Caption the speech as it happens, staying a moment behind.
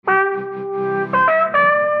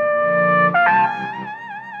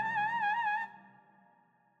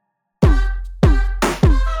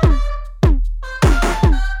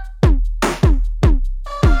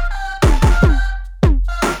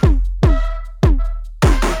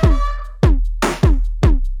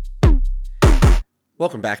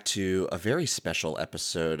Welcome back to a very special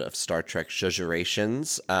episode of Star Trek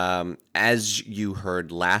Shujurations. As you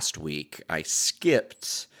heard last week, I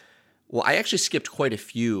actually skipped quite a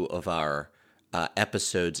few of our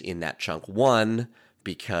episodes in that chunk. One,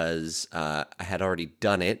 because I had already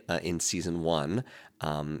done it in season one.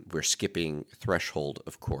 We're skipping Threshold,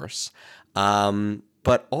 of course.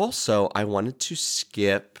 But also, I wanted to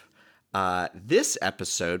skip this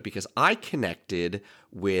episode because I connected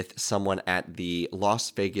with someone at the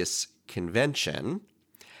Las Vegas convention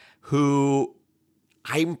who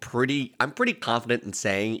I'm pretty confident in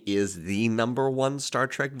saying is the number one Star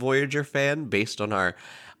Trek Voyager fan based on our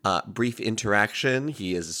brief interaction.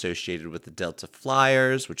 He is associated with the Delta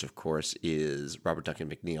Flyers, which of course is Robert Duncan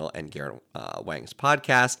McNeil and Garrett Wang's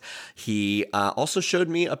podcast. He also showed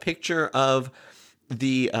me a picture of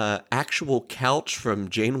the actual couch from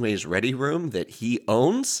Janeway's Ready Room that he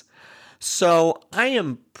owns. So I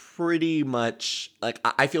am pretty much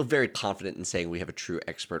I feel very confident in saying we have a true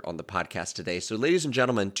expert on the podcast today. So ladies and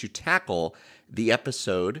gentlemen, to tackle the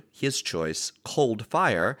episode, his choice, Cold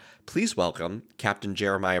Fire, please welcome Captain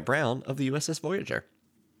Jeremiah Brown of the USS Voyager.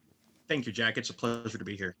 Thank you, Jack. It's a pleasure to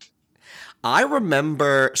be here. I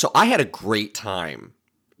remember, so I had a great time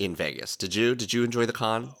in Vegas. Did you? Did you enjoy the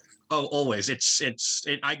con? Oh, always.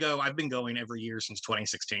 I've been going every year since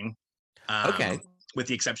 2016. Okay. With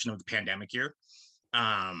the exception of the pandemic year.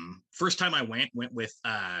 First time I went with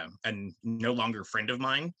a no longer friend of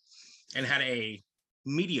mine and had a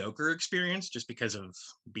mediocre experience just because of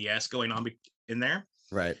BS going on in there.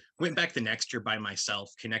 Right. Went back the next year by myself,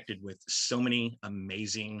 connected with so many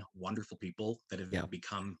amazing, wonderful people that have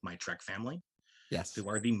become my Trek family. Yes. Who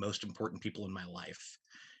are the most important people in my life.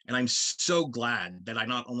 And I'm so glad that I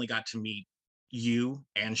not only got to meet you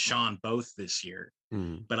and Sean both this year,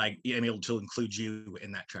 but I am able to include you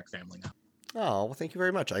in that Trek family now. Oh, well, thank you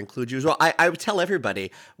very much. I include you as well. I would tell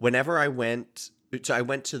everybody whenever I went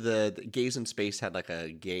to the Gays in Space had like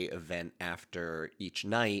a gay event after each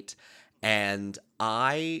night. And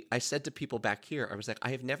I said to people back here, I was like,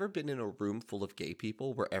 I have never been in a room full of gay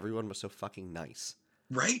people where everyone was so fucking nice.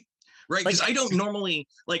 Right. Right, because I don't normally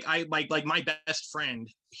like my best friend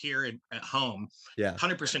here at home,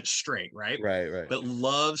 100% straight, right? Right. But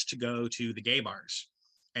loves to go to the gay bars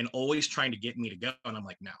and always trying to get me to go. And I'm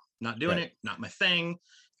like, no, not doing it, not my thing.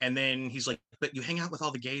 And then he's like, but you hang out with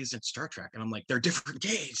all the gays in Star Trek. And I'm like, they're different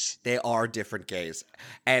gays. They are different gays.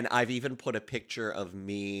 And I've even put a picture of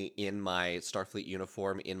me in my Starfleet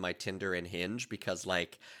uniform in my Tinder and Hinge because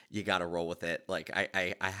like you got to roll with it. Like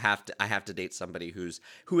I have to date somebody who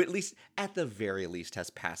at the very least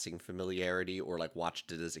has passing familiarity or like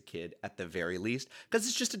watched it as a kid at the very least, because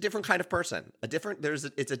it's just a different kind of person.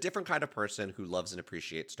 It's a different kind of person who loves and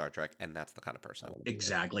appreciates Star Trek, and that's the kind of person.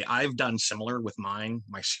 Exactly. I've done similar with mine,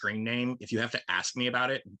 my screen name. If you have to ask me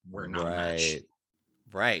about it, we're not matched.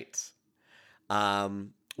 Right.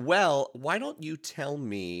 Well, why don't you tell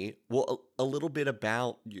me a little bit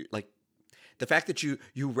about you, like the fact that you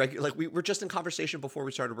like we were just in conversation before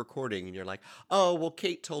we started recording, and you're like, oh, well,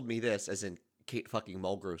 Kate told me this, as in Kate fucking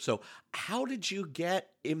Mulgrew. So how did you get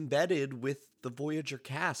embedded with the Voyager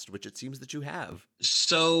cast, which it seems that you have?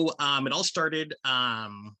 So it all started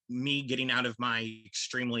me getting out of my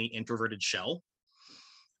extremely introverted shell.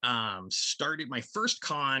 Started my first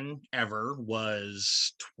con ever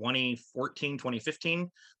was 2014,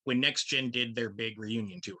 2015, when Next Gen did their big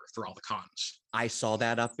reunion tour for all the cons. I saw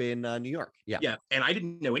that up in New York. Yeah. And I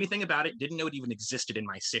didn't know anything about it, didn't know it even existed in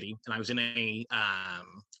my city. And I was in a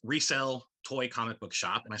resale toy comic book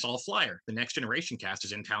shop, and I saw a flyer. The Next Generation cast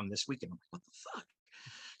is in town this weekend. I'm like, what the fuck?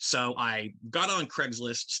 So I got on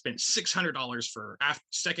Craigslist, spent $600 for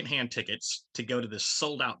secondhand tickets to go to this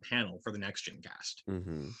sold out panel for the Next Gen cast.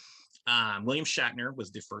 Mm-hmm. William Shatner was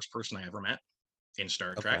the first person I ever met in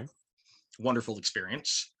Star Trek. Wonderful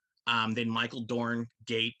experience. Then Michael Dorn,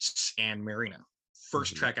 Gates, and Marina.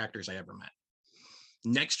 First Trek actors I ever met.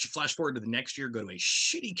 Next, flash forward to the next year, go to a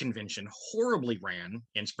shitty convention, horribly ran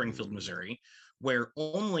in Springfield, Missouri, where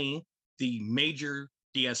only the major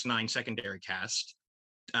DS9 secondary cast,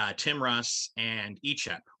 Tim Russ and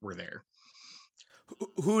Ichep, were there.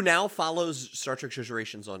 Who now follows Star Trek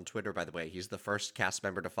Shujurations on Twitter, by the way. He's the first cast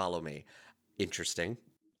member to follow me. Interesting.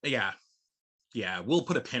 Yeah, we'll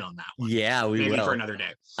put a pin on that one. Yeah, we maybe will. For another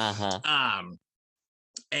day.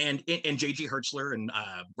 And J.G. Hertzler and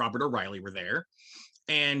Robert O'Reilly were there,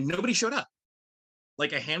 and nobody showed up.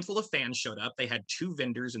 Like a handful of fans showed up. They had two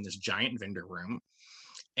vendors in this giant vendor room.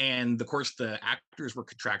 And of course, the actors were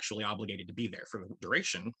contractually obligated to be there for the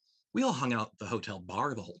duration. We all hung out at the hotel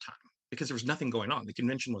bar the whole time because there was nothing going on. The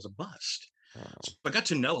convention was a bust. Oh, So I got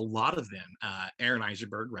to know a lot of them. Aaron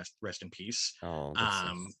Eisenberg, rest in peace. oh, that's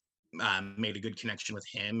so... Made a good connection with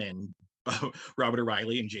him, and Robert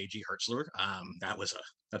O'Reilly and J.G. Hertzler.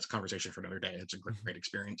 That's a conversation for another day. It's a great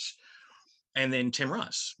experience. And then Tim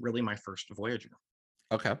Russ, really my first Voyager.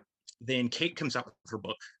 Okay. Then Kate comes out with her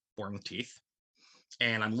book, Born with Teeth,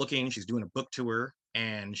 and I'm looking. She's doing a book tour,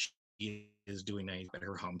 and she is doing a at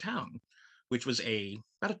her hometown, which was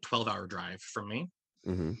about a 12-hour drive from me.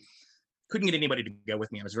 Mm-hmm. Couldn't get anybody to go with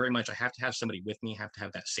me. I was very much, I have to have somebody with me, have to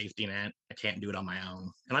have that safety net. I can't do it on my own.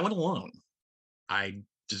 And I went alone. I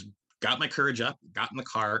just got my courage up, got in the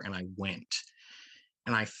car, and I went.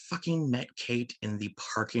 And I fucking met Kate in the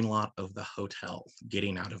parking lot of the hotel,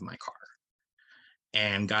 getting out of my car,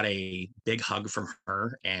 and got a big hug from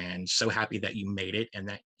her, and so happy that you made it and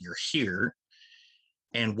that you're here,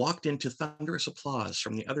 and walked into thunderous applause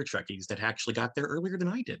from the other Trekkies that actually got there earlier than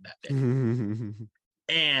I did that day.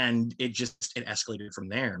 And it escalated from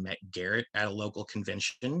there. Met Garrett at a local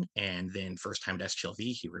convention, and then first time at STLV,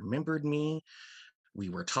 he remembered me. We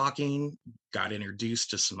were talking, got introduced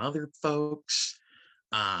to some other folks,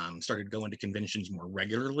 started going to conventions more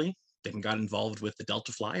regularly, then got involved with the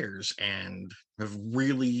Delta Flyers, and have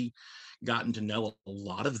really gotten to know a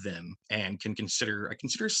lot of them, and I consider a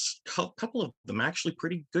couple of them actually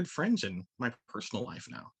pretty good friends in my personal life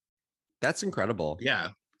now. That's incredible. Yeah.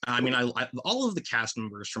 I mean, I all of the cast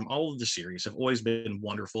members from all of the series have always been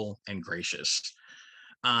wonderful and gracious.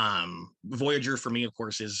 Voyager for me, of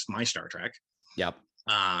course, is my Star Trek. Yep.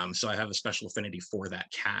 So I have a special affinity for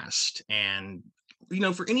that cast. And,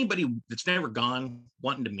 for anybody that's never gone,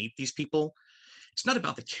 wanting to meet these people, it's not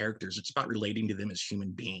about the characters. It's about relating to them as human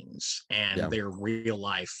beings and their real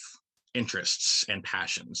life interests and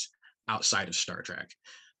passions outside of Star Trek.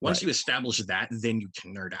 Once you establish that, then you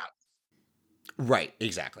can nerd out. Right,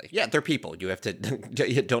 exactly. Yeah, they're people. You have to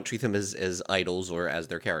don't treat them as idols or as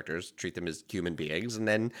their characters. Treat them as human beings, and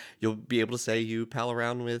then you'll be able to say you pal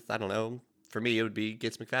around with, I don't know, for me it would be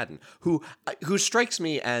Gates McFadden, who strikes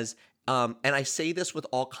me as and I say this with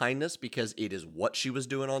all kindness because it is what she was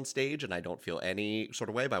doing on stage, and I don't feel any sort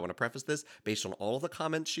of way, but I want to preface this based on all of the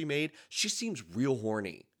comments she made. She seems real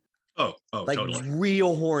horny. Oh, like totally.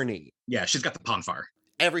 Real horny. Yeah, she's got the ponfire.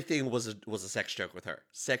 Everything was a sex joke with her.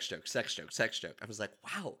 Sex joke, sex joke, sex joke. I was like,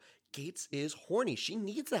 wow, Gates is horny. She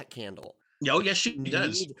needs that candle. Oh, yes, she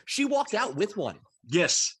does. She walked out with one.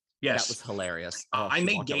 Yes. That was hilarious. I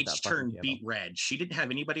made Gates turn beet red. She didn't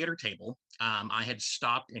have anybody at her table. I had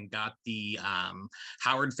stopped and got the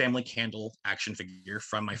Howard family candle action figure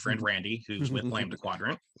from my friend Randy, who's with Lambda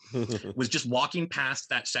Quadrant. Was just walking past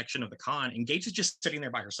that section of the con, and Gates is just sitting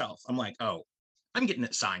there by herself. I'm like, oh, I'm getting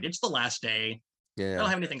it signed. It's the last day. Yeah. I don't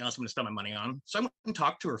have anything else I'm going to spend my money on. So I went and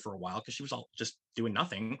talked to her for a while because she was all just doing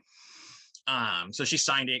nothing. So she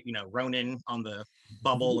signed it, Ronan on the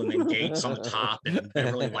bubble and then Gates on the top, and I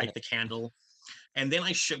really liked the candle. And then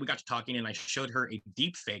we got to talking, and I showed her a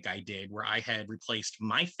deep fake I did where I had replaced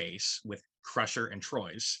my face with Crusher and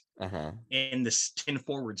Troy's in this 10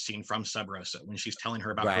 forward scene from Sub Rosa when she's telling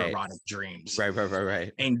her about her erotic dreams.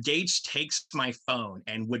 Right. And Gates takes my phone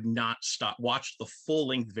and would not stop, watched the full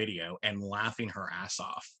length video and laughing her ass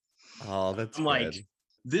off. Oh, that's I'm like,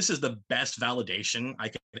 this is the best validation I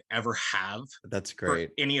could ever have. That's great.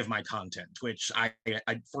 For any of my content, which I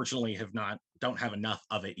fortunately don't have enough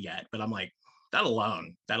of it yet. But I'm like, that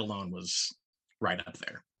alone was right up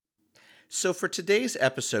there. So for today's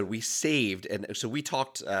episode, we saved, and so we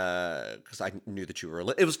talked because I knew that you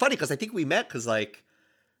were. It was funny because I think we met because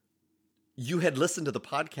you had listened to the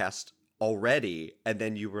podcast already, and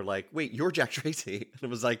then you were like, "Wait, you're Jack Tracy," and it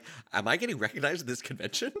was like, "Am I getting recognized at this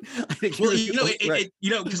convention?" I think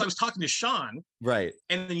because I was talking to Sean, right,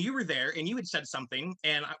 and then you were there, and you had said something,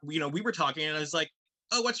 and we were talking, and I was like,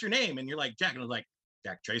 "Oh, what's your name?" And you're like, "Jack," and I was like,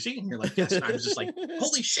 "Jack Tracy," and you're like, "Yes," and I was just like,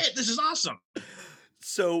 "Holy shit, this is awesome."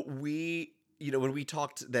 So we, when we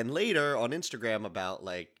talked then later on Instagram about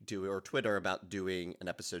or Twitter about doing an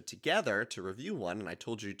episode together to review one, and I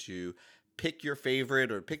told you to pick your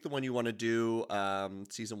favorite or pick the one you want to do,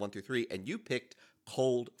 season 1 through 3, and you picked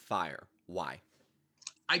Cold Fire. Why?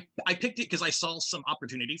 I picked it because I saw some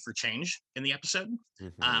opportunity for change in the episode.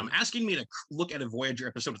 Asking me to look at a Voyager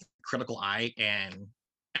episode with a critical eye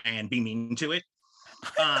and be mean to it.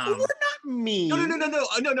 We're not mean. No,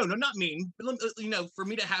 not mean. But, for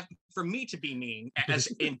me to be mean, as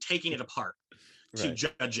in taking it apart, to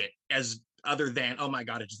judge it as other than, oh my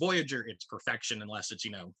God, it's Voyager, it's perfection, unless it's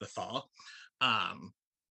the thaw.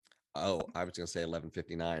 Oh, I was gonna say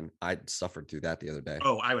 11:59. I suffered through that the other day.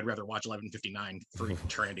 Oh, I would rather watch 11:59 for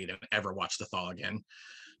eternity than ever watch the thaw again.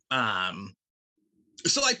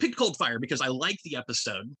 So I picked Cold Fire because I like the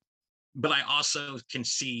episode. but I also can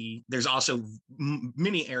see there's also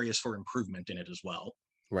many areas for improvement in it as well.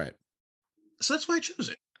 Right. So that's why I chose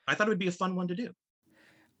it. I thought it would be a fun one to do.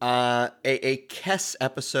 A Kess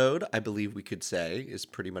episode, I believe we could say, is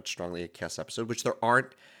pretty much strongly a Kess episode, which there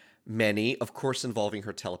aren't many, of course, involving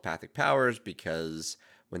her telepathic powers, because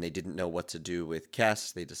when they didn't know what to do with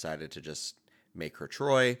Kess, they decided to just make her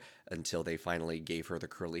Troy until they finally gave her the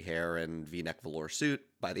curly hair and V-neck velour suit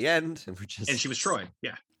by the end, and And she was Troy,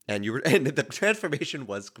 yeah. And the transformation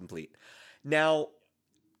was complete. Now,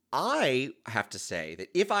 I have to say that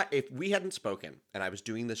if we hadn't spoken and I was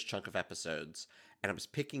doing this chunk of episodes and I was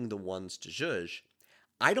picking the ones to judge,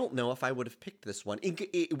 I don't know if I would have picked this one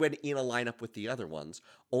when in a lineup with the other ones,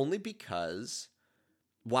 only because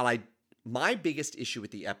my biggest issue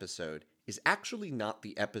with the episode is actually not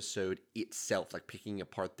the episode itself, like picking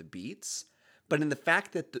apart the beats, but in the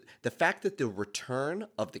fact that the return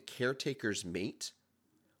of the caretaker's mate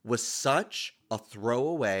was such a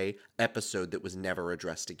throwaway episode that was never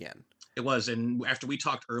addressed again. It was, and after we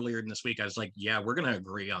talked earlier in this week, I was like, yeah, we're going to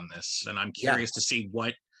agree on this, and I'm curious to see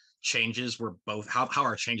what changes we're both how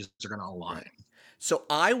our changes are going to align. Right. So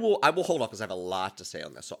I will hold off because I have a lot to say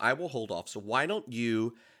on this. So I will hold off. So why don't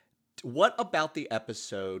you? What about the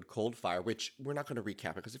episode Cold Fire, which we're not going to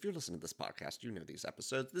recap it because if you're listening to this podcast, you know these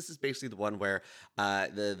episodes. This is basically the one where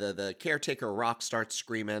the caretaker Rock starts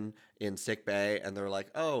screaming in sickbay, and they're like,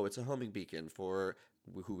 "Oh, it's a homing beacon for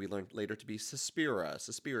who we learned later to be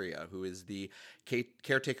Suspiria, who is the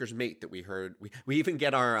caretaker's mate that we heard. We even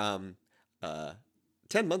get our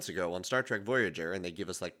 10 months ago on Star Trek Voyager, and they give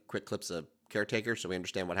us like quick clips of caretaker so we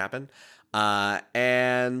understand what happened,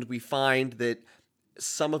 and we find that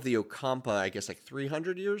some of the Ocampa, I guess like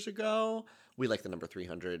 300 years ago, we like the number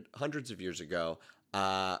 300, hundreds of years ago.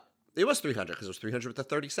 It was 300 because it was 300 with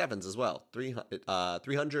the 37s as well.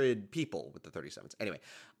 300 people with the 37s. Anyway,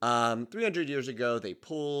 300 years ago, they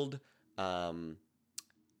pulled some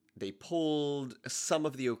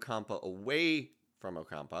of the Ocampa away from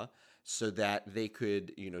Ocampa so that they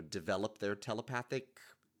could, develop their telepathic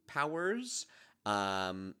powers.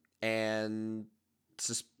 And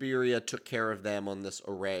Suspiria took care of them on this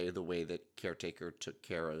array the way that Caretaker took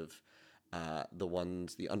care of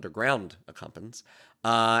the underground Ocampans.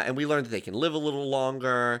 And we learned that they can live a little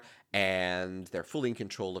longer, and they're fully in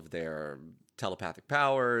control of their telepathic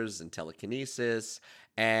powers and telekinesis.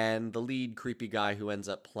 And the lead creepy guy who ends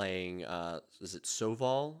up playing, is it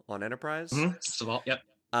Soval on Enterprise? Mm-hmm. Soval, yep.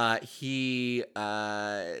 He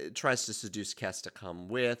tries to seduce Kess to come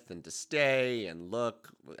with and to stay, and look,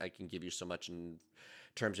 I can give you so much in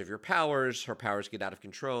terms of your powers. Her powers get out of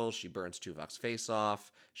control. She burns Tuvok's face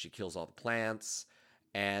off. She kills all the plants.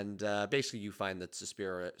 And basically you find that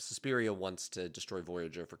Suspiria wants to destroy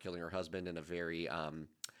Voyager for killing her husband in a very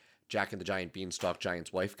Jack and the Giant Beanstalk,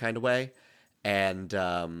 Giant's Wife kind of way. And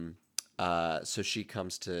so she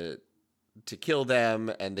comes to kill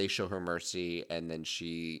them, and they show her mercy, and then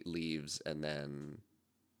she leaves, and then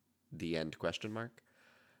the end ?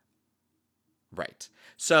 Right.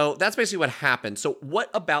 So that's basically what happened. So what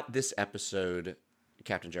about this episode,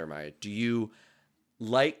 Captain Jeremiah? Do you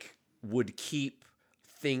would keep,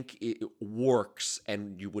 think it works,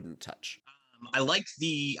 and you wouldn't touch? I like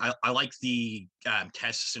the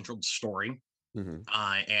Kess central story. Mm-hmm.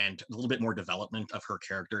 And a little bit more development of her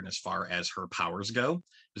character and as far as her powers go.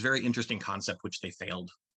 It was a very interesting concept, which they failed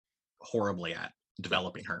horribly at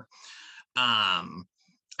developing her.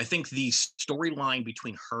 I think the storyline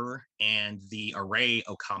between her and the array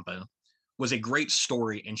Ocampa was a great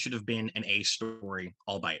story and should have been an A story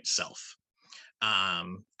all by itself.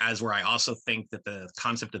 As where I also think that the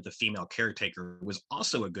concept of the female caretaker was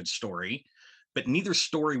also a good story, but neither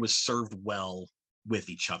story was served well with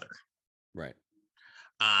each other. Right.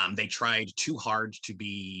 They tried too hard to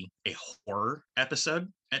be a horror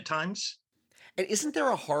episode at times. And isn't there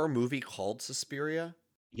a horror movie called Suspiria?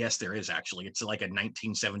 Yes, there is actually. It's like a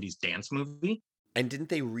 1970s dance movie. And didn't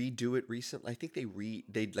they redo it recently? I think they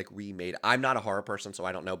remade. I'm not a horror person, so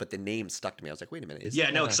I don't know, but the name stuck to me. I was like, wait a minute.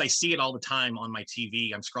 Because I see it all the time on my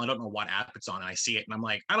TV. I'm scrolling. I don't know what app it's on, and I see it, and I'm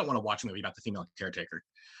like, I don't want to watch a movie about the female caretaker.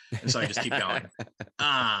 And so I just keep going.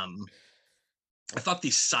 I thought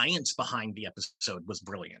the science behind the episode was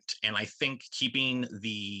brilliant. And I think keeping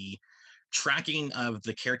the tracking of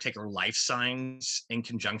the caretaker life signs in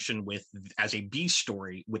conjunction with as a B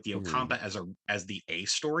story with the Ocampa as the A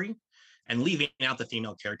story, and leaving out the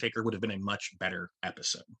female caretaker would have been a much better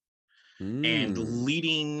episode. And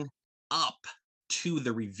leading up to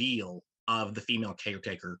the reveal of the female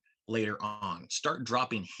caretaker later on, start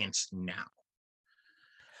dropping hints now,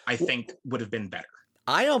 I think would have been better.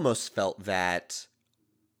 I almost felt that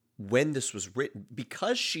when this was written,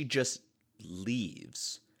 because she just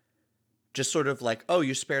leaves, just sort of like, oh,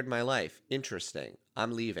 you spared my life. Interesting.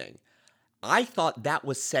 I'm leaving. I thought that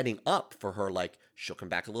was setting up for her, like, she'll come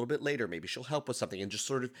back a little bit later. Maybe she'll help with something. And just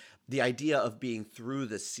sort of the idea of being through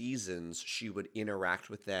the seasons, she would interact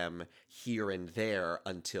with them here and there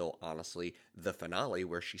until, honestly, the finale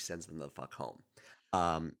where she sends them the fuck home.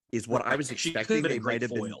 Is what I was She could have expecting. been They a great might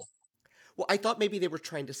have been. foil. Well, I thought maybe they were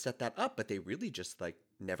trying to set that up, but they really just, like,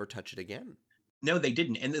 never touch it again. No, they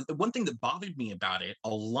didn't. And the one thing that bothered me about it a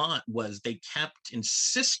lot was they kept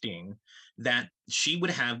insisting that she would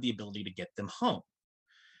have the ability to get them home.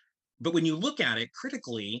 But when you look at it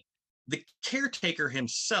critically, the caretaker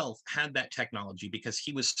himself had that technology because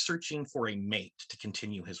he was searching for a mate to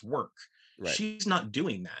continue his work. Right. She's not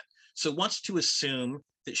doing that. So wants to assume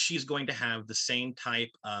that she's going to have the same type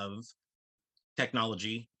of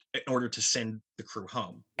technology in order to send the crew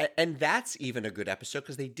home. And that's even a good episode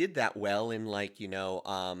because they did that well in, like,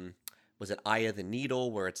 was it Eye of the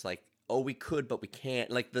Needle, where it's like, oh, we could, but we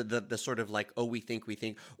can't. Like the sort of like, oh, we think,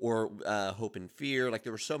 or Hope and Fear. Like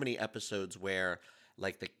there were so many episodes where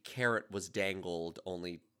like the carrot was dangled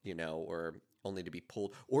only, or only to be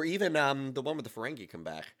pulled. Or even the one with the Ferengi come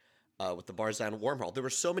back with the Barzan wormhole. There were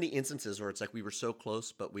so many instances where it's like we were so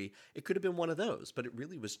close, but it could have been one of those. But it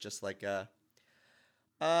really was just like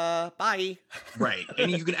bye. Right.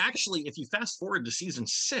 And you could actually, if you fast forward to season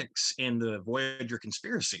 6 in the Voyager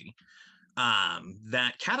conspiracy,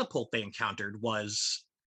 that catapult they encountered was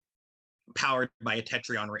powered by a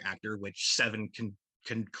Tetrion reactor, which Seven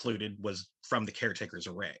concluded was from the caretaker's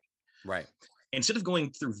array. Right. Instead of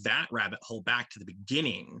going through that rabbit hole back to the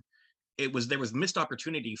beginning, there was missed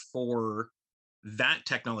opportunity for that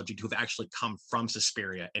technology to have actually come from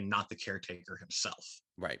Suspiria and not the caretaker himself.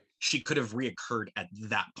 Right. She could have reoccurred at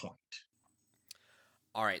that point.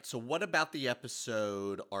 All right. So what about the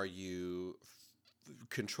episode are you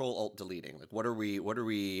Control Alt deleting? Like what are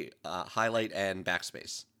we highlight and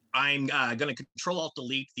backspace? I'm going to Control Alt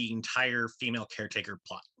delete the entire female caretaker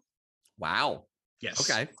plot. Wow. Yes.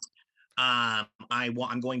 Okay.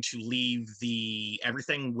 I'm going to leave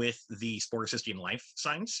everything with the Sporocystian life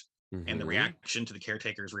signs and the reaction to the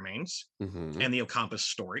caretaker's remains and the Ocampus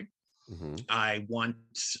story. I want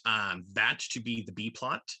that to be the B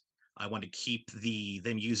plot. I want to keep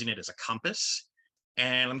them using it as a compass,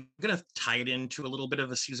 and I'm going to tie it into a little bit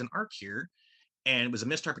of a season arc here. And it was a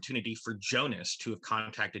missed opportunity for Jonas to have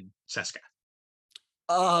contacted Seska.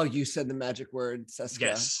 Oh, you said the magic word, Seska.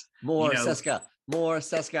 Yes. More Seska. More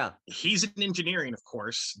Seska. He's in engineering, of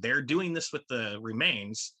course. They're doing this with the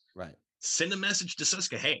remains. Right. Send a message to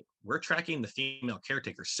Seska. Hey, we're tracking the female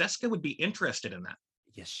caretaker. Seska would be interested in that.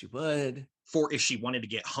 Yes, she would. For if she wanted to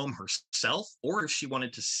get home herself, or if she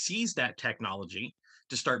wanted to seize that technology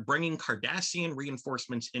to start bringing Cardassian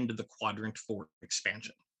reinforcements into the Quadrant 4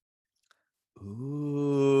 expansion.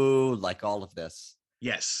 Ooh, like all of this.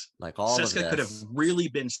 Yes. Like all Seska of this. could have really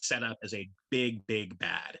been set up as a big, big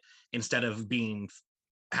bad instead of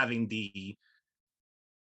having the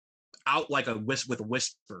out like with a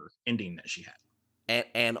whisper ending that she had.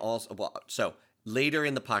 And also, well, so later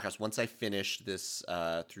in the podcast, once I finish this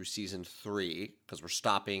through season 3, because we're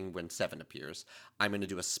stopping when 7 appears, I'm going to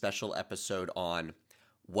do a special episode on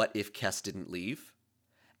what if Kes didn't leave,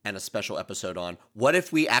 and a special episode on what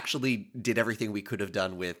if we actually did everything we could have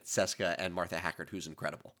done with Seska and Martha Hackert, who's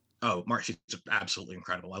incredible. Oh, she's absolutely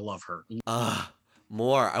incredible. I love her.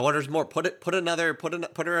 More. I wonder if more. Put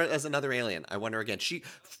her as another alien. I wonder again.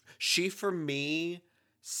 She for me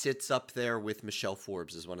sits up there with Michelle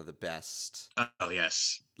Forbes as one of the best. Oh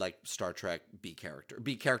yes, like Star Trek B character. I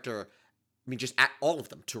mean, just all of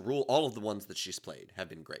them. To rule, all of the ones that she's played have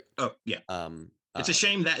been great. Oh yeah. It's a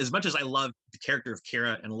shame that as much as I love the character of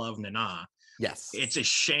Kira and love Nana, yes, it's a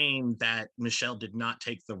shame that Michelle did not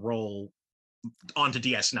take the role onto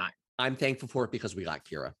DS9. I'm thankful for it because we got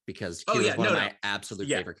Kira. Because Kira's one of my absolute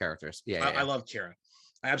favorite characters. Yeah, I love Kira.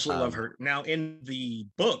 I absolutely love her. Now in the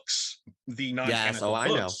books, the non-canon I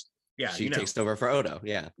know. Yeah, she takes over for Odo.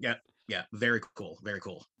 Yeah. Yeah. Very cool. Very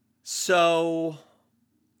cool. So,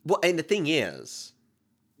 well, and the thing is,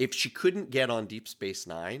 if she couldn't get on Deep Space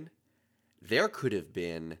Nine, there could have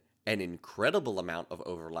been an incredible amount of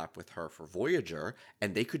overlap with her for Voyager,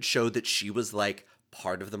 and they could show that she was like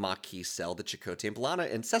part of the Maquis cell that Chakotay and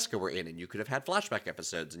B'Elanna and Seska were in, and you could have had flashback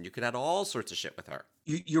episodes, and you could have had all sorts of shit with her.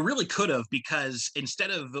 You really could have, because instead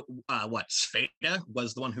of Sveta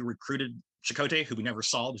was the one who recruited Chakotay, who we never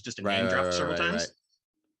saw, was just a name drop several times. Right.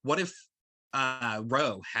 What if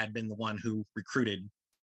Ro had been the one who recruited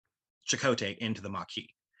Chakotay into the Maquis?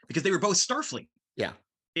 Because they were both Starfleet. Yeah.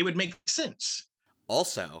 It would make sense.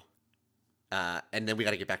 Also, and then we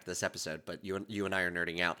got to get back to this episode, but you and I are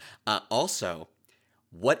nerding out. Also,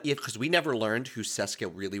 what if, because we never learned who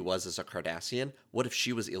Seska really was as a Cardassian, what if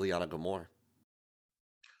she was Ileana Gamor?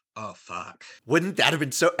 Oh, fuck. Wouldn't that have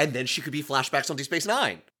been so? And then she could be flashbacks on Deep Space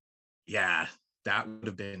Nine. Yeah, that would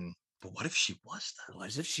have been. But what if she was, though?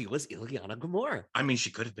 What if she was Ileana Gamor? I mean,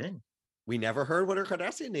 she could have been. We never heard what her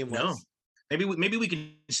Cardassian name was. No. Maybe we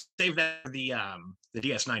can save that for the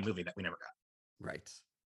DS9 movie that we never got. Right.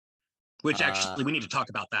 Which actually, we need to talk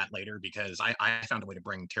about that later, because I found a way to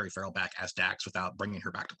bring Terry Farrell back as Dax without bringing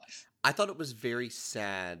her back to life. I thought it was very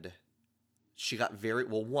sad. She got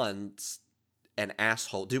once an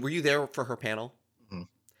asshole. Were you there for her panel?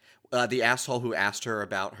 Mm-hmm. The asshole who asked her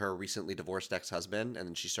about her recently divorced ex-husband, and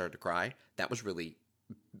then she started to cry. That was really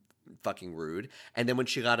fucking rude. And then when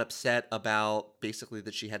she got upset about basically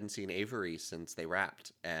that she hadn't seen Avery since they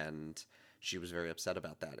wrapped, and she was very upset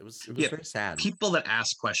about that. It was very sad. People that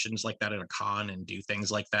ask questions like that at a con and do things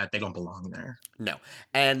like that, they don't belong there. No.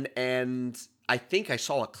 And I think I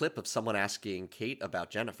saw a clip of someone asking Kate about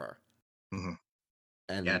Jennifer. Mm-hmm.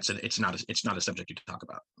 And yeah, it's not a subject you talk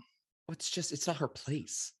about. Well, it's not her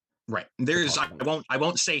place. Right. I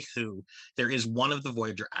won't say who. There is one of the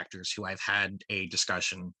Voyager actors who I've had a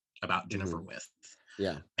discussion about Jennifer mm-hmm. with.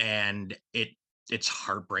 Yeah. And it's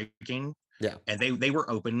heartbreaking. Yeah. And they were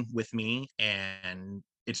open with me, and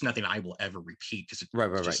it's nothing I will ever repeat, because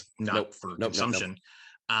it's just not for consumption.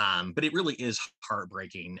 But it really is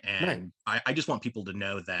heartbreaking. And I just want people to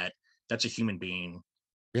know that that's a human being.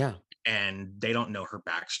 Yeah. And they don't know her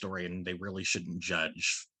backstory, and they really shouldn't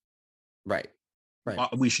judge. Right.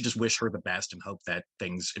 We should just wish her the best and hope that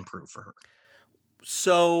things improve for her.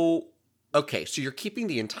 So, okay, so you're keeping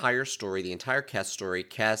the entire story, the entire Kes story,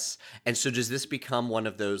 Kes, and so does this become one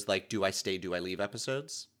of those, like, do I stay, do I leave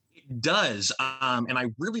episodes? It does, and I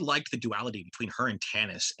really liked the duality between her and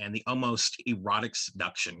Tanis, and the almost erotic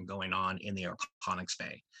seduction going on in the Arconics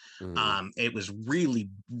Bay. Mm. It was really,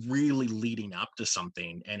 really leading up to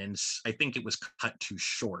something, and I think it was cut too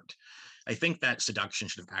short. I think that seduction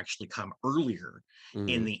should have actually come earlier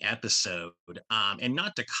in the episode, and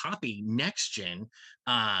not to copy Next Gen,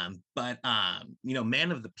 but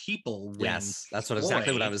Man of the People. Yes, that's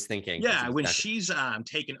exactly what I was thinking. Yeah, when she's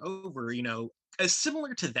taken over,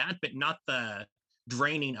 similar to that, but not the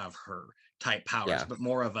draining of her type powers, but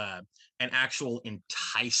more of an actual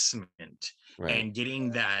enticement, and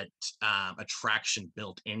getting that attraction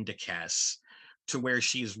built into Kes, to where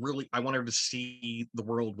she's really, I want her to see the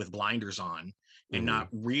world with blinders on and not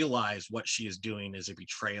realize what she is doing is a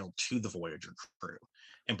betrayal to the Voyager crew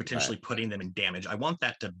and potentially putting them in damage. I want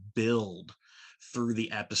that to build through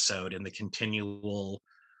the episode, and the continual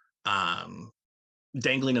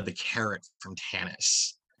dangling of the carrot from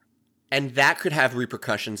Tanis. And that could have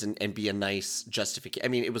repercussions and be a nice justification. I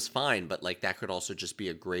mean, it was fine, but like that could also just be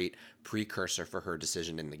a great precursor for her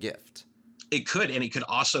decision in the gift. It could, and it could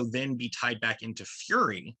also then be tied back into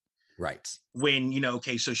Fury. Right. When,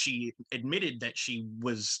 so she admitted that she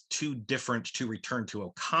was too different to return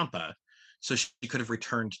to Ocampa, so she could have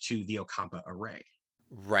returned to the Ocampa array.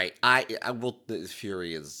 Right. I will.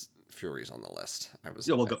 Fury's on the list.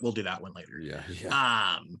 We'll do that one later.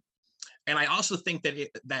 Yeah. And I also think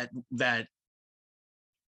that that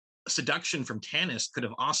seduction from Tanis could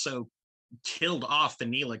have also killed off the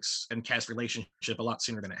Neelix and Kes relationship a lot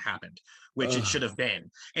sooner than it happened, which it should have been.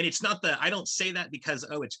 And it's not I don't say that because,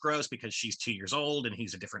 it's gross because she's 2 years old and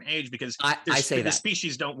he's a different age, because I say the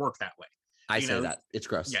species don't work that way. I say that. It's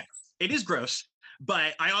gross. Yeah, it is gross.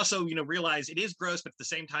 But I also, realize it is gross, but at the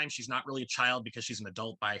same time, she's not really a child because she's an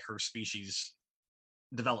adult by her species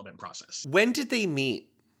development process. When did they meet?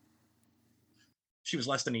 She was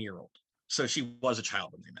less than a year old. So she was a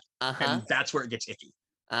child when they met. And that's where it gets icky.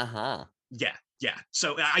 Yeah.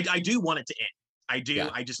 So I do want it to end. I do. Yeah.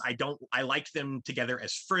 I liked them together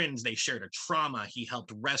as friends. They shared a trauma. He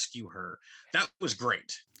helped rescue her. That was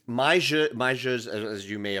great. My jeu, as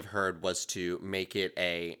you may have heard, was to make it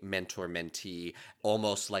a mentor-mentee,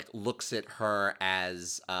 almost like looks at her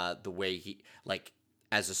as the way he, like,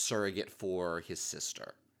 as a surrogate for his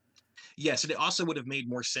sister. Yes, and it also would have made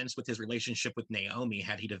more sense with his relationship with Naomi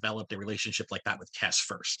had he developed a relationship like that with Kes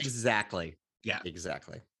first. Exactly. Yeah.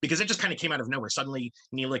 Exactly. Because it just kind of came out of nowhere. Suddenly,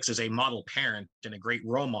 Neelix is a model parent and a great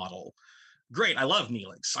role model. Great. I love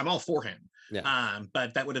Neelix. I'm all for him. Yeah.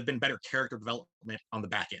 But that would have been better character development on the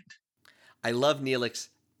back end. I love Neelix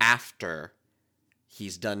after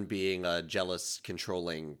he's done being a jealous,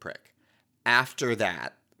 controlling prick. After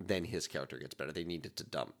that, then his character gets better. They needed to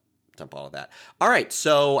dump up all of that. All right.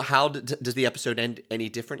 So how does the episode end any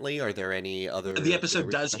differently? Are there any other? The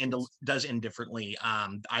episode does repercussions? end differently.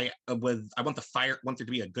 I want there to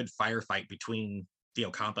be a good firefight between the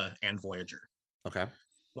Ocampa and Voyager. Okay.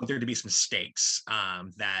 Want there to be some stakes,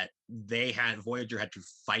 that Voyager had to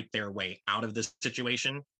fight their way out of this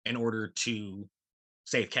situation in order to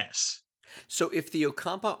save Kes. So if the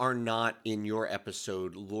Ocampa are not in your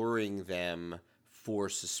episode luring them for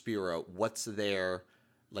Suspiria, what's their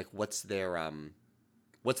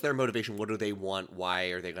motivation? What do they want? Why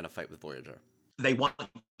are they going to fight with Voyager? They want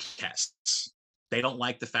Kes. They don't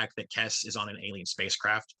like the fact that Kes is on an alien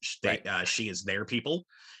spacecraft. She is their people,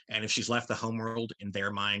 and if she's left the homeworld, in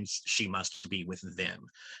their minds, she must be with them.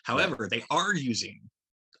 However, they are using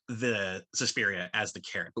the Suspiria as the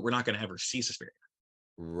carrot, but we're not going to ever see Suspiria.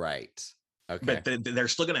 Right. Okay. But they're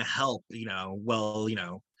still going to help.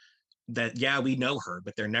 That we know her,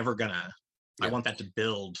 but they're never gonna. Yeah. I want that to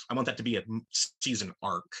build. I want that to be a season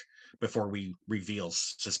arc before we reveal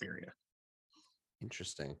Suspiria.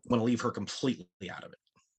 Interesting. I want to leave her completely out of it,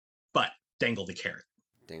 but dangle the carrot.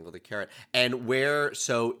 Dangle the carrot. And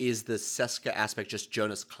so is the Seska aspect just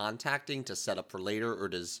Jonas contacting to set up for later, or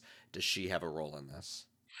does she have a role in this?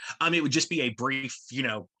 It would just be a brief,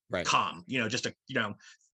 right. just a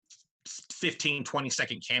 15,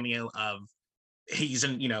 20-second cameo of he's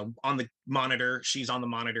on the monitor, she's on the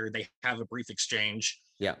monitor, they have a brief exchange,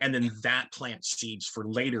 and then that plants seeds for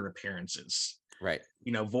later appearances. Right.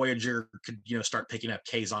 Voyager could start picking up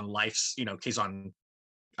Kazon life's, Kazon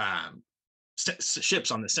ships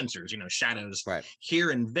on the sensors, shadows here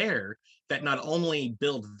and there that not only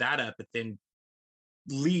build that up, but then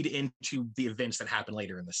lead into the events that happen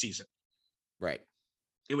later in the season. Right.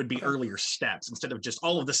 It would be earlier steps instead of just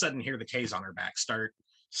all of a sudden here the Kazon are back. Start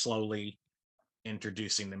slowly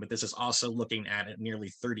introducing them. But this is also looking at a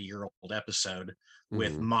nearly 30-year-old episode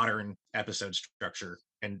with modern episode structure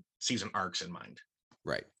and season arcs in mind.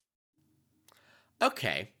 Right.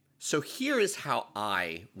 Okay. So here is how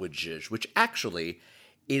I would judge, which actually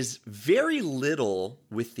is very little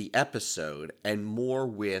with the episode and more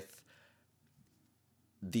with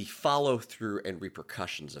the follow through and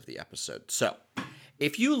repercussions of the episode. So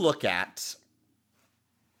if you look at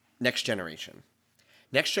Next Generation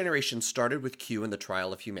started with Q and the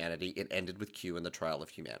Trial of Humanity. It ended with Q and the Trial of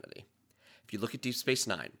Humanity. If you look at Deep Space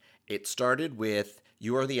Nine, it started with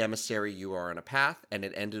you are the emissary, you are on a path, and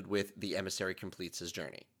it ended with the emissary completes his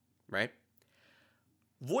journey, right?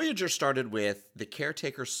 Voyager started with the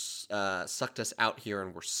caretaker sucked us out here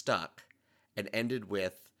and we're stuck, and ended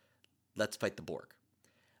with let's fight the Borg.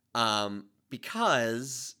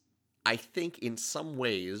 Because I think in some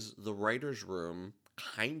ways the writer's room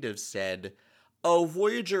kind of said, oh,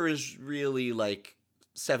 Voyager is really like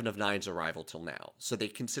Seven of Nine's arrival till now. So they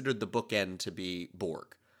considered the bookend to be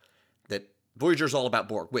Borg. That Voyager's all about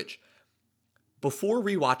Borg, which before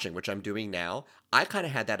rewatching, which I'm doing now, I kind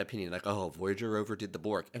of had that opinion like, oh, Voyager overdid the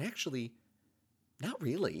Borg. And actually, not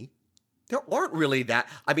really. There aren't really that.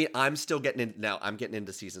 I mean, I'm still getting in now. I'm getting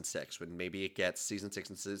into season 6. When maybe it gets season 6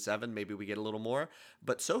 and season 7, maybe we get a little more.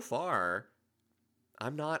 But so far,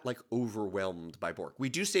 I'm not like overwhelmed by Borg. We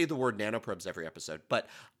do say the word nanoprobes every episode, but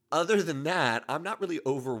other than that, I'm not really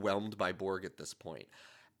overwhelmed by Borg at this point.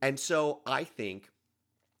 And so I think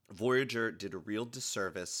Voyager did a real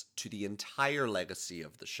disservice to the entire legacy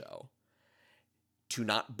of the show to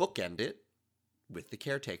not bookend it with the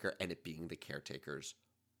caretaker and it being the caretaker's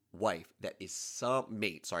wife that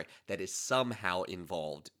is somehow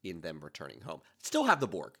involved in them returning home. Still have the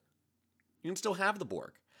Borg. You can still have the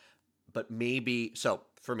Borg. But maybe, so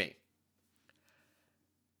for me,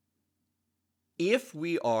 if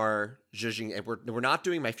we are judging, and we're not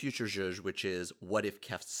doing my future judge, which is what if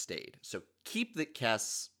Kes stayed? So keep that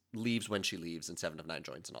Kes leaves when she leaves and Seven of Nine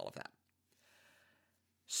joins and all of that.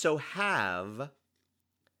 So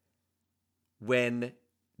when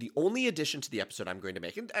the only addition to the episode I'm going to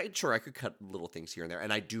make, and sure I could cut little things here and there,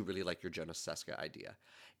 and I do really like your Jonas Seska idea,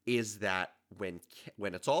 is that when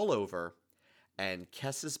it's all over and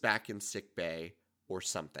Kes is back in sickbay or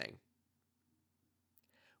something,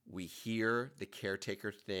 we hear the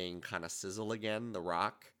caretaker thing kind of sizzle again, the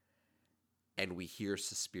rock, and we hear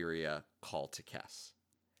Suspiria call to Kes.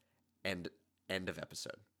 End of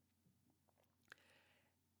episode.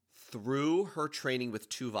 Through her training with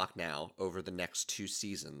Tuvok now over the next 2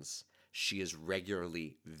 seasons, she is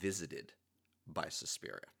regularly visited by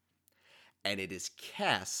Suspiria. And it is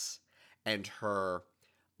Kes and her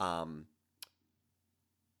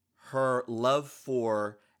love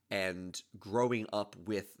for and growing up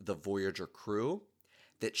with the Voyager crew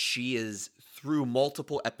that she is, through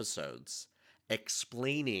multiple episodes,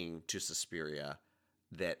 explaining to Suspiria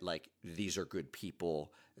that like these are good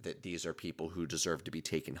people, that these are people who deserve to be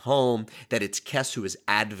taken home, that it's Kess who is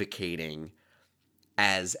advocating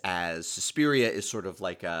as Suspiria is sort of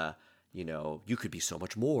like a, you know, you could be so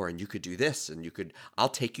much more and you could do this and I'll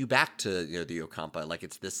take you back to, you know, the Okampa. Like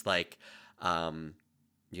it's this like,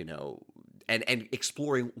 you know, and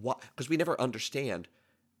exploring what, because we never understand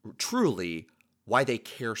truly why they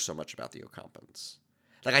care so much about the Okampans.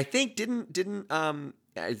 Like I think didn't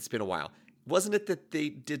it's been a while. Wasn't it that they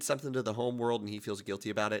did something to the home world and he feels guilty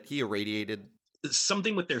about it? He irradiated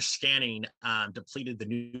something with their scanning, depleted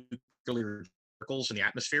the nuclear particles in the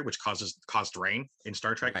atmosphere, which caused rain in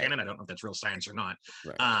Star Trek canon. I don't know if that's real science or not.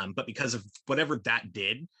 But because of whatever that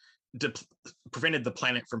did, prevented the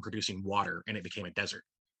planet from producing water, and it became a desert.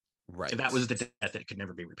 Right. And that was the death that could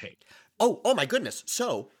never be repaid. Oh my goodness.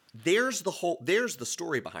 So there's the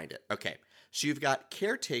story behind it. Okay. So you've got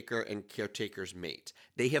Caretaker and Caretaker's mate.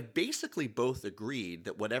 They have basically both agreed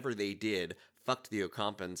that whatever they did fucked the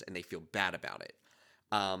Okampans and they feel bad about it.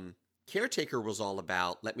 Caretaker was all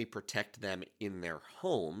about, let me protect them in their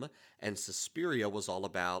home. And Suspiria was all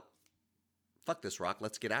about, fuck this rock,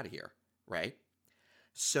 let's get out of here. Right?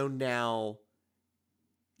 So now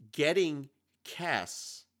getting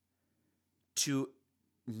Kess to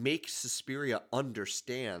make Suspiria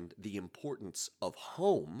understand the importance of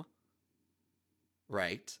home,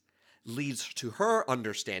 right, leads to her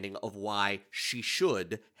understanding of why she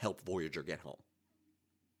should help Voyager get home.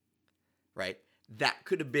 Right? That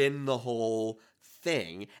could have been the whole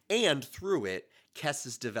thing. And through it, Kess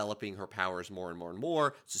is developing her powers more and more and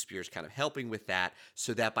more. Suspiria's kind of helping with that.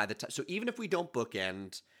 So that by the time, so even if we don't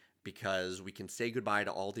bookend, because we can say goodbye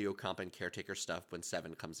to all the Okampa and Caretaker stuff when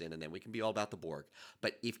 7 comes in, and then we can be all about the Borg.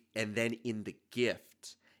 But and then in the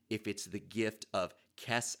gift, if it's the gift of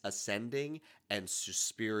Kess ascending and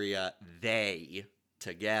Suspiria, they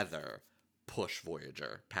together push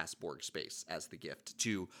Voyager past Borg space as the gift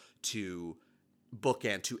to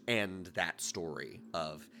bookend, to end that story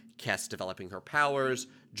of Kess developing her powers,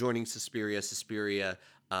 joining Suspiria,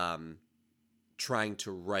 trying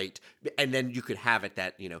to write, and then you could have it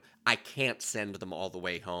that, you know, I can't send them all the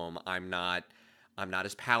way home. I'm not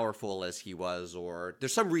as powerful as he was, or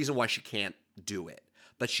there's some reason why she can't do it,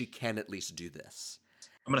 but she can at least do this.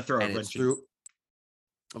 I'm gonna throw a wrench in.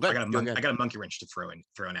 Okay, I got a monkey wrench to throw in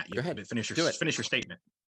at you. Go ahead. Finish your statement.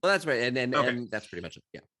 Well, that's right, and that's pretty much it.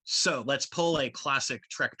 Yeah. So let's pull a classic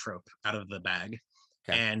Trek trope out of the bag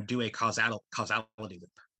and do a causality loop.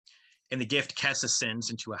 In the gift, Kess ascends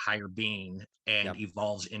into a higher being and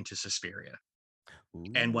evolves into Suspiria. Ooh.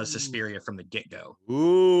 And was Suspiria from the get-go.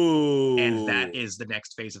 Ooh. And that is the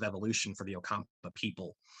next phase of evolution for the Okampa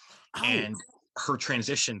people. Oh. And her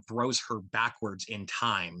transition throws her backwards in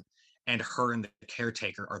time, and her and the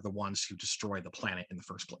Caretaker are the ones who destroy the planet in the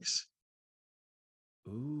first place.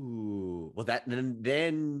 Ooh. Well, that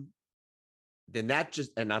then that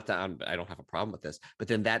just, and not that I don't have a problem with this, but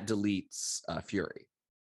then that deletes Fury.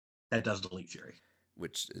 That does delete Fury,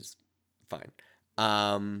 which is fine.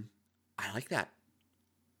 I like that.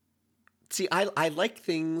 See, I like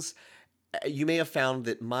things. You may have found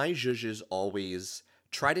that my zhuzhes always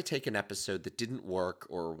try to take an episode that didn't work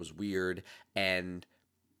or was weird and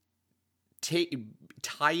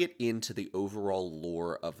tie it into the overall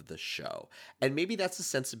lore of the show. And maybe that's a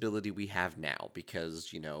sensibility we have now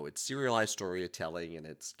because, you know, it's serialized storytelling and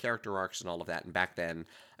it's character arcs and all of that. And back then,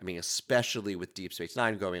 I mean, especially with Deep Space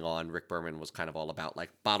Nine going on, Rick Berman was kind of all about like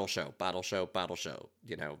bottle show.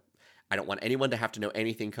 You know, I don't want anyone to have to know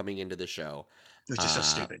anything coming into the show. Which is so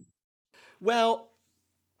stupid. Well,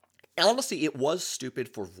 honestly, it was stupid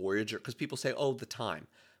for Voyager because people say, oh, the time.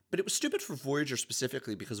 But it was stupid for Voyager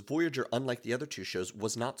specifically because Voyager, unlike the other two shows,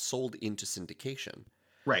 was not sold into syndication.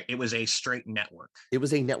 Right. It was a straight network. It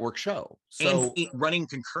was a network show. So, and running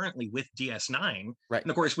concurrently with DS9. Right.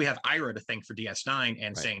 And of course, we have Ira to thank for DS9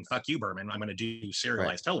 and saying, fuck you, Berman, I'm going to do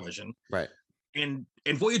serialized television. Right. And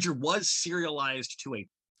Voyager was serialized to a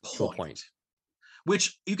point.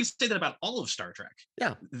 Which you could say that about all of Star Trek.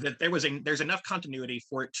 Yeah. That there's enough continuity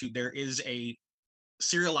for it to, there is a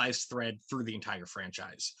serialized thread through the entire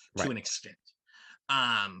franchise to an extent.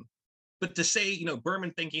 But to say, you know,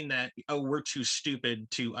 Berman thinking that, oh, we're too stupid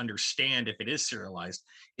to understand if it is serialized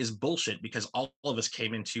is bullshit because all of us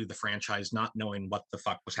came into the franchise not knowing what the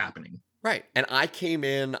fuck was happening. Right. And I came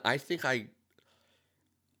in, I think I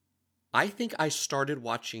started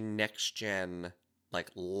watching Next Gen like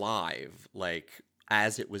live, like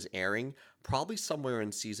as it was airing, probably somewhere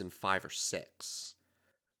in season 5 or 6.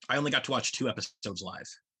 I only got to watch 2 episodes live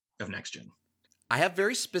of Next Gen. I have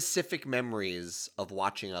very specific memories of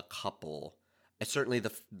watching a couple. Certainly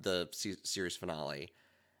the series finale.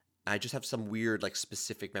 I just have some weird like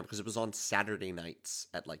specific memory because it was on Saturday nights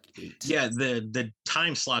at like 8. Yeah, the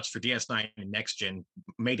time slots for DS9 and Next Gen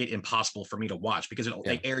made it impossible for me to watch because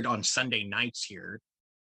they aired on Sunday nights here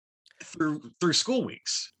through school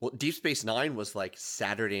weeks. Well, Deep Space Nine was like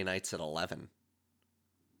Saturday nights at 11.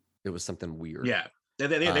 It was something weird. Yeah,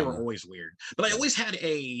 they were always weird. But I always had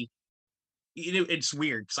it's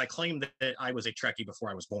weird because I claimed that I was a Trekkie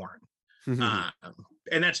before I was born.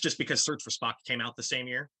 And that's just because Search for Spock came out the same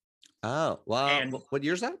year. Oh, wow. And what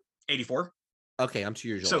year is that? 84. Okay, I'm 2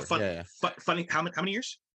 years older. Funny, how many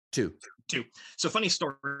years? 2. So funny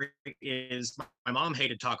story is my mom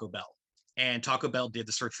hated Taco Bell. And Taco Bell did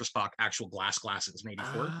the Search for Spock actual glasses in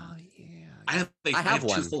 84. Oh, yeah. I have 2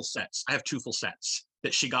 full sets. I have 2 full sets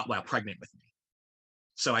that she got while pregnant with me.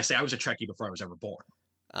 So I say I was a Trekkie before I was ever born.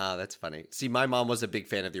 That's funny. See, my mom was a big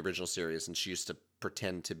fan of the original series, and she used to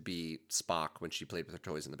pretend to be Spock when she played with her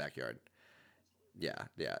toys in the backyard. Yeah.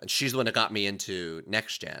 And she's the one that got me into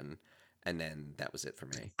Next Gen, and then that was it for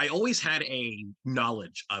me. I always had a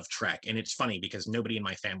knowledge of Trek, and it's funny because nobody in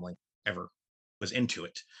my family ever was into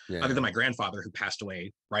it, other than my grandfather, who passed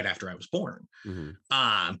away right after I was born.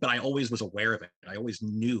 But I always was aware of it. I always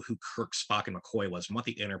knew who Kirk, Spock, and McCoy was and what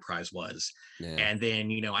the Enterprise was. And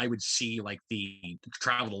then, I would see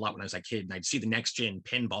traveled a lot when I was a kid, and I'd see the Next Gen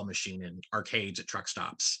pinball machine in arcades at truck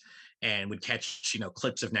stops, and would catch,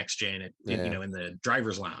 clips of Next Gen at, in the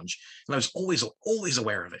driver's lounge. And I was always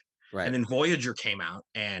aware of it. Right. And then Voyager came out,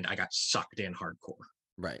 and I got sucked in hardcore.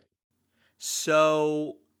 Right.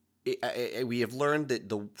 So we have learned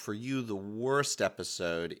that for you the worst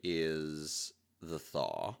episode is the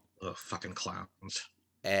Thaw. Ugh, fucking clowns.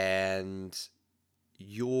 And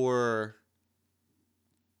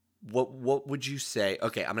what would you say?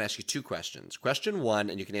 Okay, I'm gonna ask you 2 questions. Question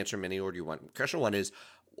 1, and you can answer them any order you want. Question 1 is,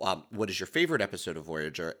 what is your favorite episode of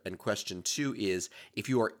Voyager? And question 2 is, if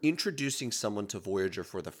you are introducing someone to Voyager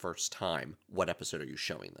for the first time, what episode are you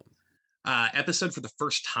showing them? Episode for the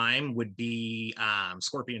first time would be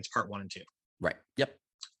Scorpions Part 1 and 2. Right. Yep.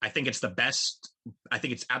 I think it's the best. I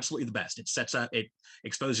think it's absolutely the best. It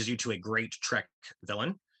exposes you to a great Trek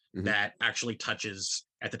villain that actually touches,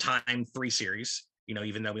 at the time, 3 series.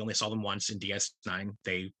 Even though we only saw them once in DS9,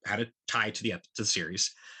 they had a tie to the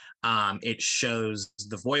series. It shows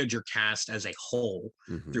the Voyager cast as a whole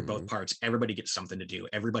through both parts. Everybody gets something to do.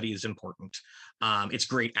 Everybody is important. It's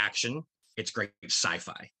great action. It's great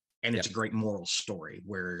sci-fi. And it's a great moral story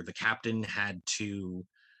where the captain had to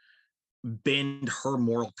bend her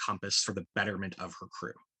moral compass for the betterment of her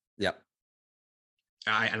crew. Yep.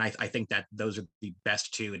 I think that those are the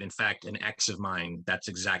best 2. And in fact, an ex of mine, that's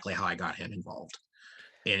exactly how I got him involved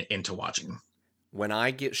into watching. When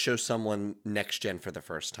I show someone Next Gen for the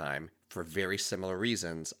first time, for very similar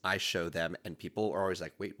reasons, I show them, and people are always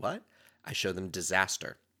like, wait, what? I show them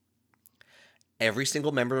Disaster. Every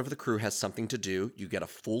single member of the crew has something to do. You get a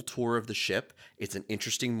full tour of the ship. It's an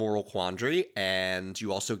interesting moral quandary, and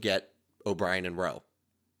you also get O'Brien and Roe.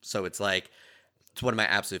 So it's one of my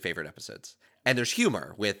absolute favorite episodes. And there's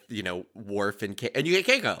humor with, Worf and you get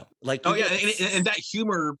Keiko. And that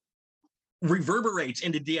humor reverberates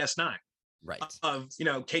into DS9. Right.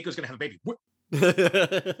 Keiko's going to have a baby. I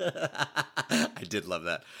did love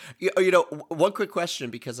that. One quick question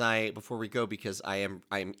before we go, because I am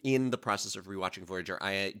in the process of rewatching Voyager.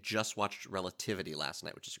 I just watched Relativity last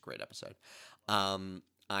night, which is a great episode. I'm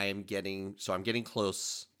getting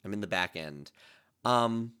close. I'm in the back end.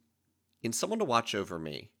 In Someone to Watch Over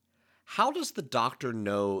Me, how does the Doctor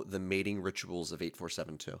know the mating rituals of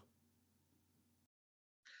 8472?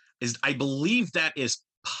 I believe that is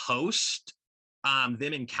post them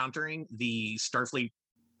encountering the Starfleet.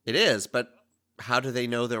 It is, but how do they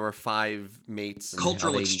know there were 5 mates?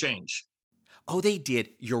 Cultural exchange. Oh, they did.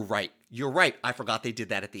 You're right. I forgot they did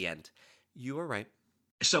that at the end. You are right.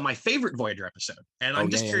 So my favorite Voyager episode, and I'm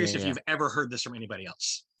just curious if you've ever heard this from anybody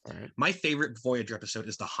else. All right. My favorite Voyager episode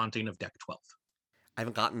is The Haunting of Deck 12. I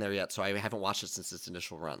haven't gotten there yet, so I haven't watched it since its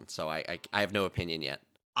initial run. So I have no opinion yet.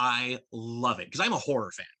 I love it because I'm a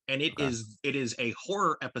horror fan, and it is a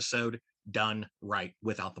horror episode done right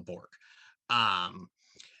without the Borg.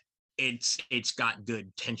 It's got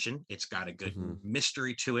good tension, it's got a good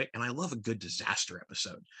mystery to it, and I love a good disaster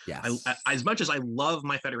episode. Yes. As much as I love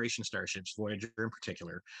my Federation starships, Voyager in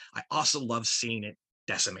particular, I also love seeing it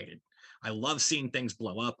decimated. I love seeing things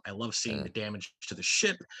blow up. I love seeing the damage to the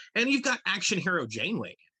ship, and you've got action hero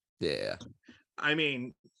Janeway. Yeah. I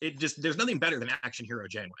mean, there's nothing better than action hero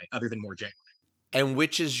Janeway other than more Janeway. And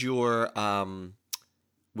which is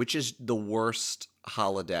the worst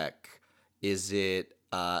holodeck? Is it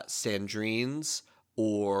Sandrine's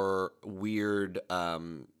or weird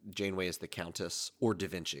Janeway as the Countess, or Da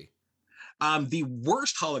Vinci? The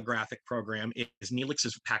worst holographic program is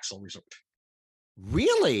Neelix's Paxil Resort.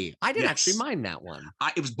 Really? I didn't Yes. actually mind that one.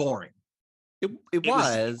 It was boring. It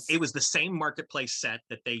was. It was the same marketplace set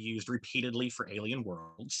that they used repeatedly for Alien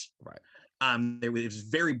Worlds. Right. It was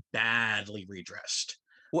very badly redressed.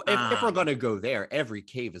 Well, if we're gonna go there, every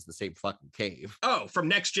cave is the same fucking cave. Oh, from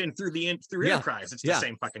Next Gen through Enterprise, it's the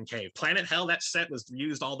same fucking cave. Planet Hell, that set was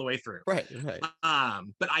used all the way through. Right. But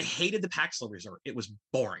I hated the Paxil Resort. It was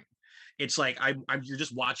boring. It's like you're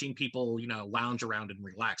just watching people, lounge around and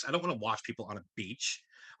relax. I don't want to watch people on a beach.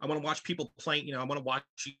 I want to watch people playing. I want to watch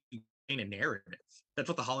you paint a narrative. That's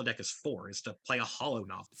what the holodeck is for, is to play a holo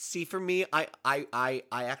novel. See, for me, I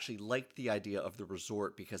actually liked the idea of the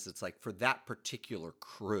resort because it's like for that particular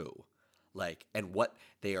crew, like, and what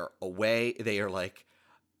they are away, they are like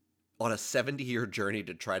on a 70-year journey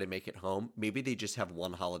to try to make it home. Maybe they just have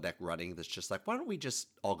one holodeck running that's just like, why don't we just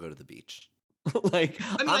all go to the beach? Like,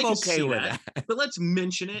 I'm okay with that. But let's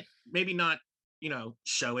mention it. Maybe not,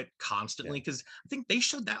 show it constantly, because I think they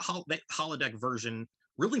showed that holodeck version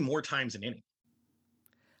really more times than any.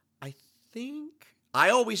 I think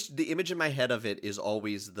the image in my head of it is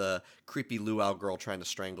always the creepy luau girl trying to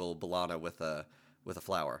strangle B'Elanna with a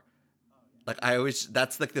flower. Like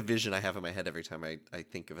that's like the vision I have in my head every time I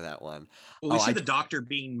think of that one. Well, we see the doctor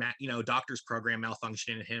being, doctor's program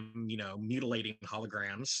malfunctioning and him, mutilating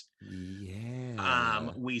holograms. Yeah.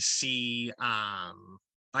 We see, I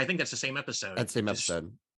think that's the same episode. That's the same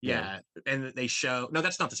episode. Yeah. And they show, no,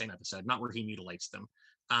 that's not the same episode. Not where he mutilates them.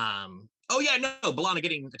 B'Elanna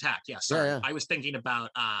getting attacked. Yeah, sorry. Yeah. I was thinking about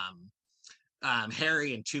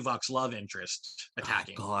Harry and Tuvok's love interest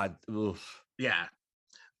attacking. Oh, God. Oof. Yeah.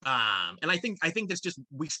 And I think that's just,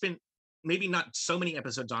 we spent maybe not so many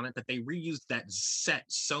episodes on it, but they reused that set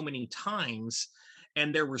so many times,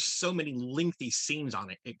 and there were so many lengthy scenes on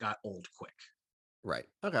it, it got old quick. Right.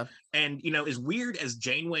 Okay. And, as weird as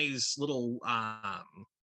Janeway's little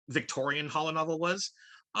Victorian holonovel was,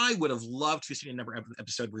 I would have loved to have seen another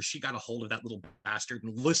episode where she got a hold of that little bastard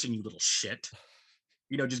and listen, you little shit.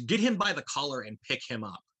 Just get him by the collar and pick him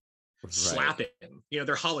up. Right. Slap him. They're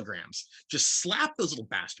holograms. Just slap those little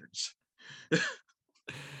bastards.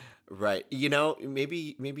 Right.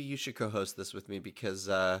 Maybe you should co-host this with me, because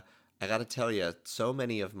I got to tell you, so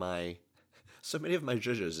many of my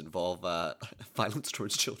zhuzhs involve violence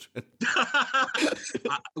towards children.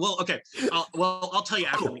 Okay. I'll tell you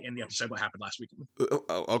after we end the episode what happened last week.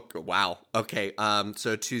 Okay. Wow. Okay.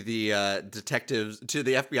 So to the detectives, to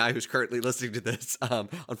the FBI who's currently listening to this,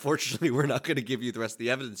 unfortunately, we're not going to give you the rest of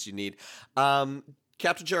the evidence you need.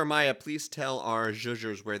 Captain Jeremiah, please tell our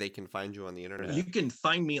zhuzhers where they can find you on the internet. You can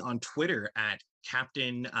find me on Twitter at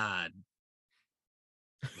Captain.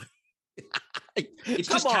 It's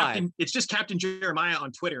just Captain Jeremiah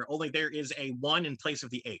on Twitter, only there is a 1 in place of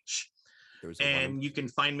the H. And you can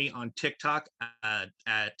find me on TikTok at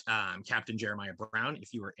Captain Jeremiah Brown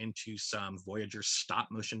if you are into some Voyager stop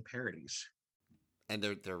motion parodies. And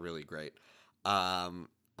they're really great. Of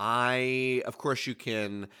course, you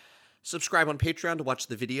can subscribe on Patreon to watch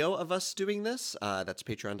the video of us doing this. That's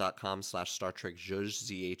patreon.com/Star Trek Zhuzh,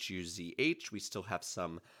 ZHUZH. We still have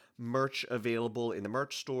some merch available in the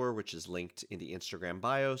merch store, which is linked in the Instagram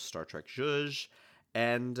bio, Star Trek Zhuzh.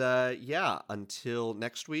 And until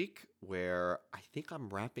next week, where I think I'm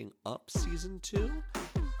wrapping up season 2.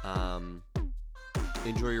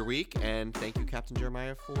 Enjoy your week, and thank you, Captain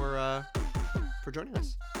Jeremiah, for joining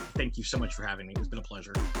us. Thank you so much for having me. It's been a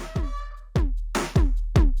pleasure.